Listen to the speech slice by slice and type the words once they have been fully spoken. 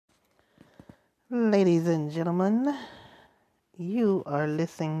Ladies and gentlemen, you are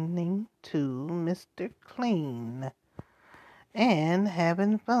listening to Mr. Clean and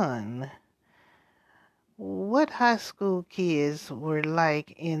having fun. What high school kids were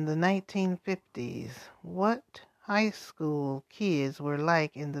like in the 1950s? What high school kids were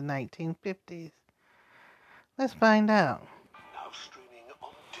like in the 1950s? Let's find out. Now streaming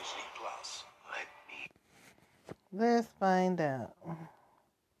on Disney Plus. Let's find out.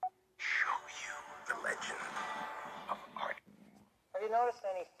 Show you the legend of art. Have you noticed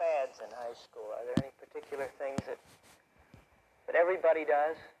any fads in high school? Are there any particular things that everybody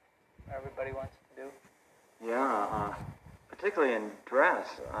does, or everybody wants to do? Yeah, particularly in dress,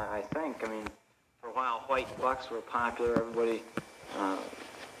 I think. I mean, for a while, white bucks were popular. Everybody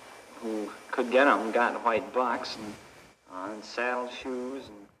who could get them got white bucks and saddle shoes.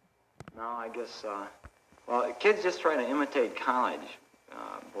 And now I guess, well, kids just try to imitate college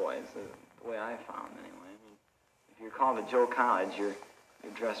boys, the way I found anyway. I mean, if you're called a Joe College, you're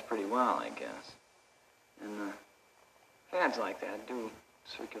dressed pretty well, I guess. And fads like that do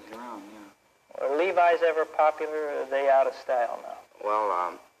circulate around, yeah. Are Levi's ever popular, or are they out of style now?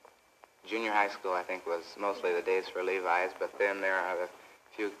 Well, junior high school, I think, was mostly the days for Levi's, but then there are a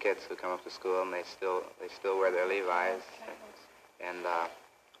few kids who come up to school and they still wear their Levi's. And,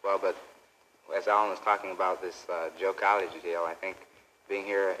 well, but as Alan was talking about this Joe College deal, I think being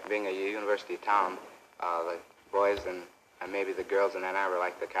a university town, the boys and maybe the girls in Ann Arbor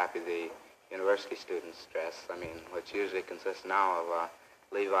like to copy the university students' dress. I mean, which usually consists now of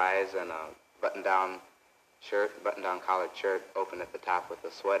Levi's and a button-down collared shirt open at the top with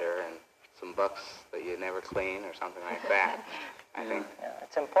a sweater and some bucks that you never clean or something like that. I think. Yeah,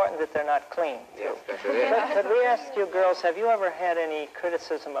 it's important that they're not clean, too. Yes, that's it is. But we asked you girls, have you ever had any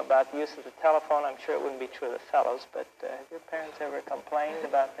criticism about the use of the telephone? I'm sure it wouldn't be true of the fellows, but have your parents ever complained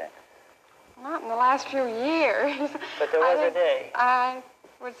about that? Not in the last few years. But there was a day. I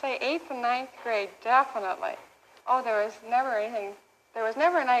would say 8th and 9th grade, definitely. Oh, there was never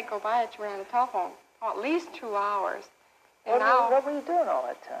a night go by that you were on the telephone. Oh, at least 2 hours. And What were you doing all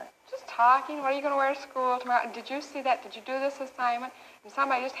that time? just talking. What are you going to wear to school tomorrow? Did you see that? Did you do this assignment? And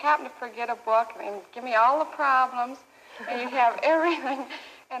somebody just happened to forget a book and give me all the problems. And you'd have everything.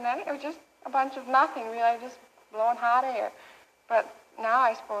 And then it was just a bunch of nothing, really, just blowing hot air. But now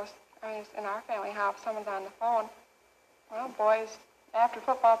I suppose, in our family, how if someone's on the phone, well, boys, after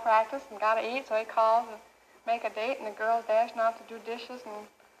football practice and got to eat, so he calls and make a date, and the girls dashing out to do dishes and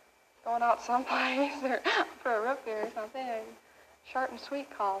going out someplace or for a root beer or something. And short and sweet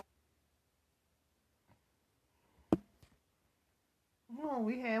calls. Oh,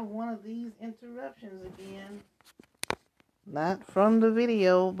 we have one of these interruptions again. Not from the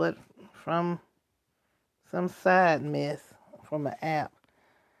video, but from some side mess from an app.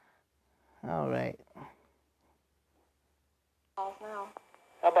 All right. Now.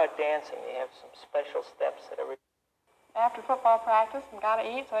 How about dancing? You have some special steps that every... After football practice and got to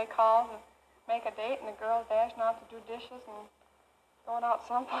eat, so he calls and make a date, and the girls dashing out to do dishes and going out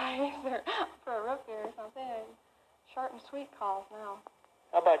someplace or for a root beer or something. And short and sweet calls now.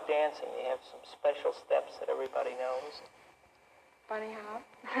 How about dancing? You have some special steps that everybody knows. Bunny hop.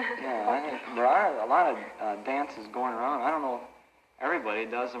 Yeah, I think there are a lot of dances going around. I don't know if everybody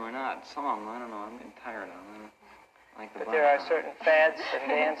does them or not. Some of them, I don't know, I'm getting tired of them. Like the But there are certain fads in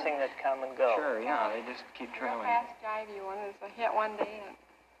dancing that come and go. Sure, yeah, they just keep The traveling. fast jive one is a hit one day and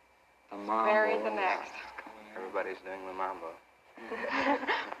The mambo. buried the next. Everybody's doing the mambo.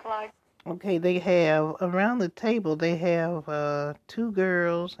 Like Okay, they have, around the table, they have 2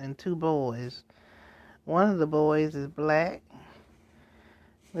 girls and 2 boys. One of the boys is black.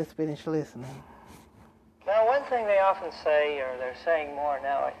 Let's finish listening. Now, one thing they often say, or they're saying more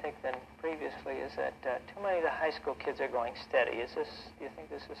now, I think, than previously, is that too many of the high school kids are going steady. Do you think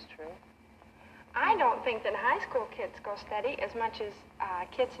this is true? I don't think that high school kids go steady as much as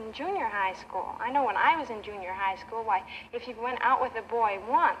kids in junior high school. I know when I was in junior high school, why, if you went out with a boy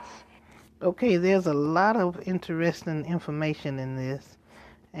once... Okay, there's a lot of interesting information in this,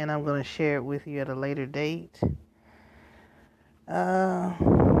 and I'm going to share it with you at a later date. All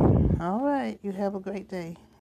right, you have a great day.